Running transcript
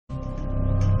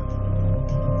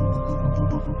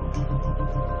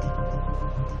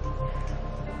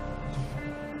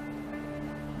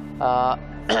Uh,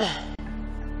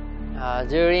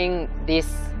 during this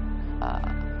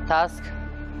task,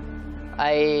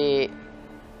 I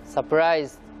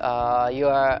surprised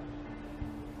your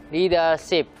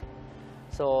leadership.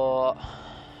 So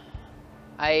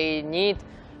I need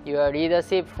your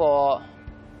leadership for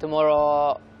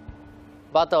tomorrow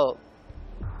battle.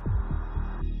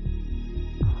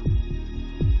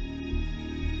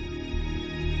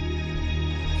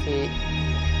 See,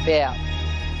 there.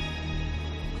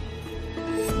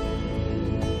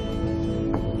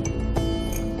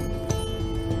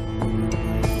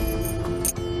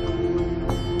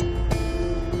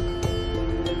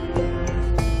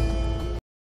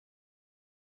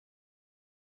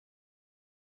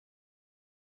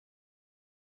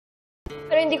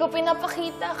 Pero hindi ko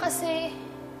pinapakita kasi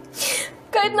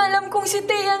kahit na alam kong si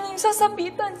Thea yung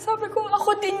sasabitan, sabi ko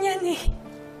ako din yan eh.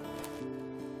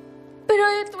 Pero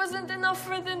it wasn't enough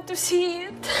for them to see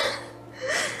it.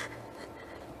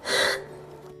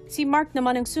 Si Mark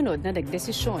naman ang sunod na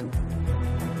nagdesisyon.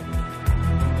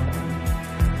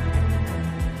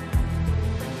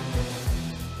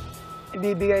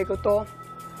 Ibibigay ko to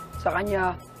sa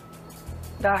kanya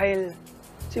dahil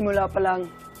simula pa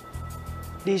lang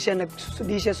di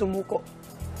siya sumuko.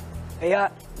 Kaya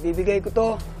bibigay ko to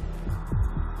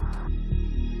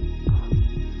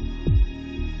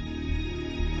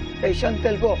kay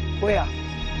Chantel po, kuya.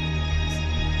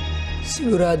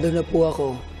 Sigurado na po ako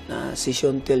na si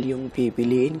Chantel yung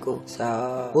pipiliin ko sa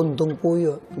puntong po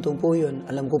yun.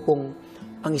 Alam ko pong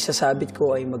ang isasabit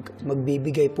ko ay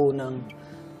magbibigay po ng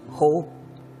hope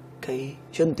kay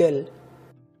Chantel.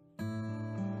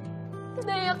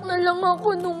 Nayak na lang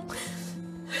ako nung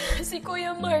si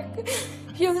Kuya Mark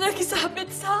yung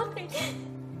nagsabit sa akin.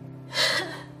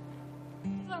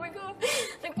 Sabi ko,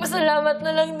 nagpasalamat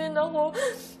na lang din ako.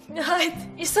 Kahit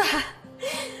isa.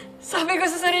 Sabi ko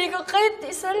sa sarili ko, kahit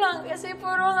isa lang. Kasi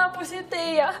puro nga po si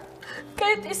Thea.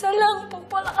 Kahit isa lang,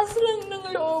 pagpalakas lang ng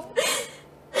loob.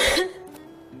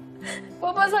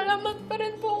 Papasalamat pa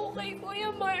rin po ako kay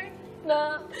Kuya Mark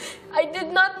na I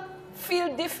did not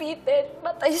feel defeated,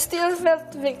 but I still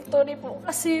felt victory po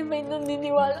kasi may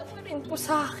naniniwala pa rin po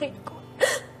sa akin ko.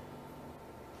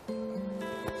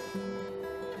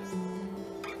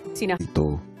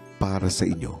 Ito para sa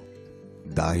inyo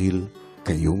dahil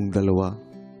kayong dalawa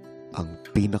ang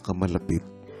pinakamalapit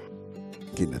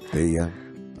kina Thea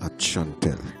at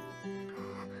Chantel.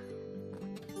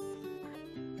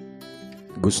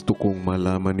 Gusto kong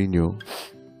malaman ninyo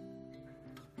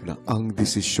na ang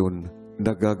desisyon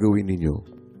na gagawin ninyo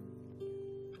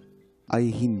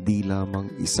ay hindi lamang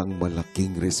isang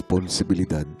malaking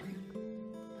responsibilidad,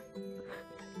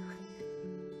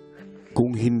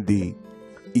 kung hindi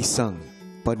isang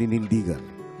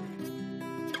paninindigan.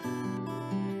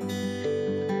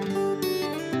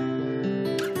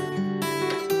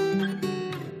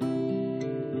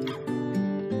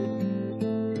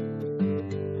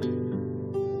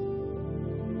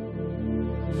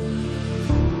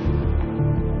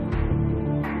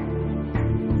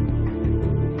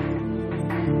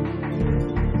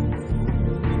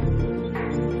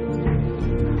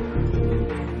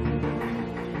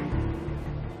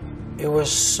 It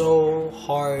was so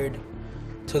hard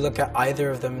to look at either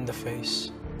of them in the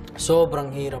face. Sobrang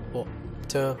hirap po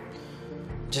to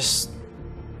just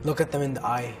look at them in the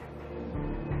eye.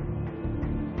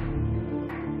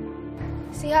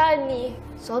 Si Honey,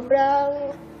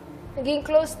 sobrang naging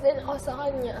close din ako sa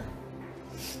kanya.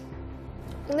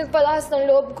 Nagpalakas ng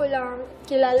loob ko lang.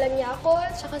 Kilala niya ako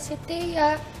at saka si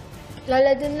Thea.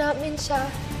 Kilala din namin siya.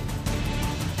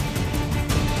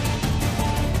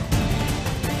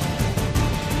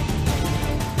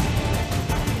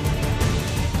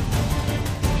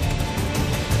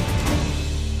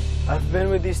 I've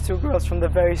been with these two girls from the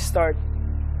very start.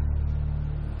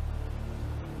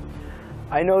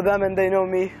 I know them and they know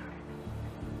me.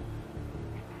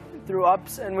 Through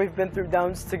ups and we've been through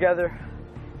downs together.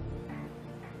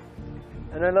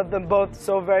 And I love them both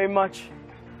so very much.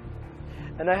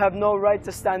 And I have no right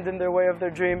to stand in their way of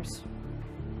their dreams.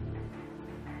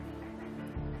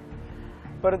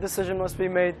 But a decision must be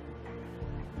made.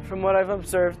 From what I've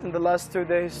observed in the last 2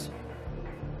 days,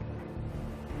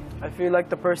 I feel like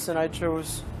the person I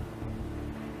chose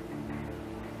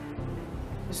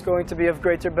is going to be of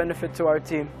greater benefit to our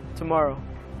team tomorrow.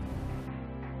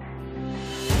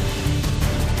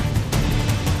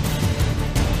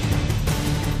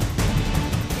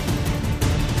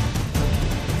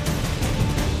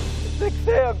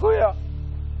 Thea, kuya.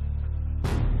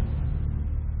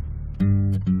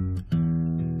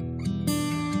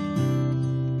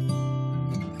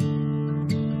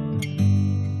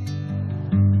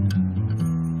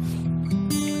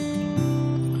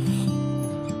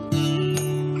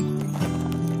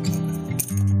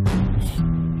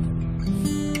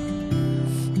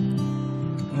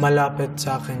 malapit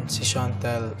sa akin si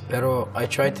Chantel, pero I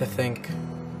tried to think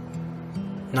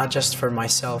not just for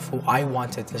myself, who I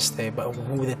wanted to stay, but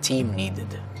who the team needed.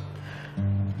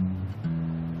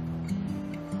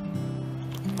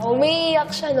 Umiiyak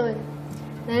siya nun.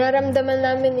 Nararamdaman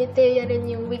namin ni Thea rin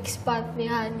yung weak spot ni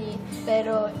Honey.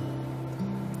 Pero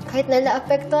kahit na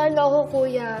naapektuhan ako,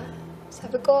 kuya,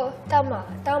 sabi ko, tama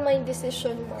yung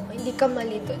desisyon mo. Hindi ka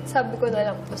mali dun. Sabi ko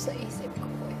na lang po sa isip ko,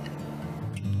 kuya.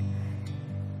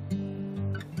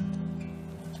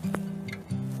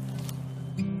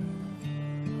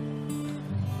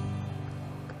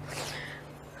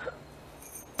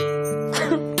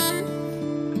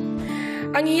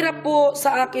 Ang hirap po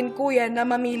sa akin, kuya, na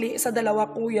mamili sa dalawa,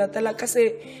 kuya. Talaga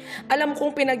kasi alam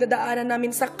kong pinagdadaanan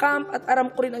namin sa camp at alam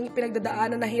ko rin ang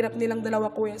pinagdadaanan na hirap nilang dalawa,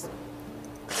 kuya.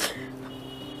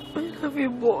 I love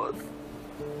you both.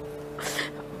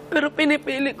 Pero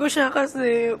pinipili ko siya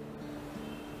kasi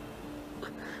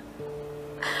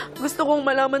gusto kong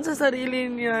malaman sa sarili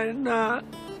niya na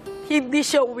hindi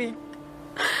siya weak.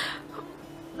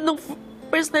 Nung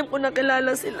first time ko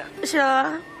nakilala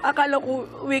siya, akala ko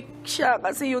weak siya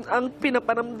kasi yun ang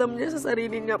pinaparamdam niya sa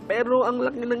sarili niya. Pero ang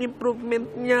laki ng improvement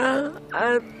niya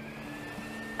at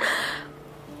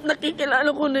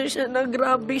nakikilala ko na siya na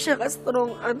grabe siya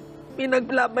ka-strong at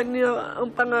pinaglaban niya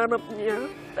ang pangarap niya.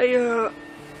 Kaya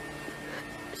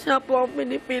siya po ang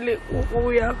pinipili ko,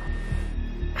 kuya.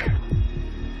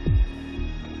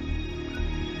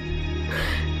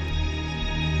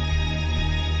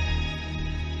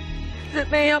 Sa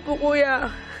Thea po,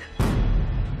 kuya.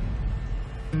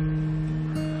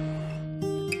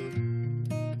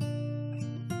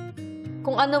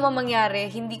 Kung ano man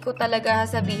mangyari, hindi ko talaga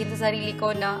sabihin sa sarili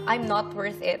ko na I'm not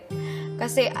worth it.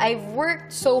 Kasi I've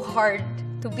worked so hard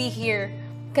to be here.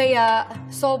 Kaya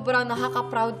sobrang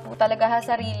nakaka-proud po talaga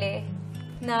sa sarili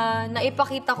na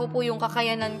naipakita ko po yung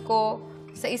kakayanan ko.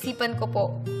 Sa isipan ko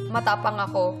po, matapang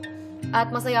ako.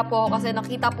 At masaya po ako kasi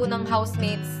nakita po ng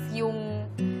housemates yung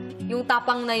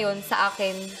tapang na yon sa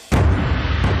akin.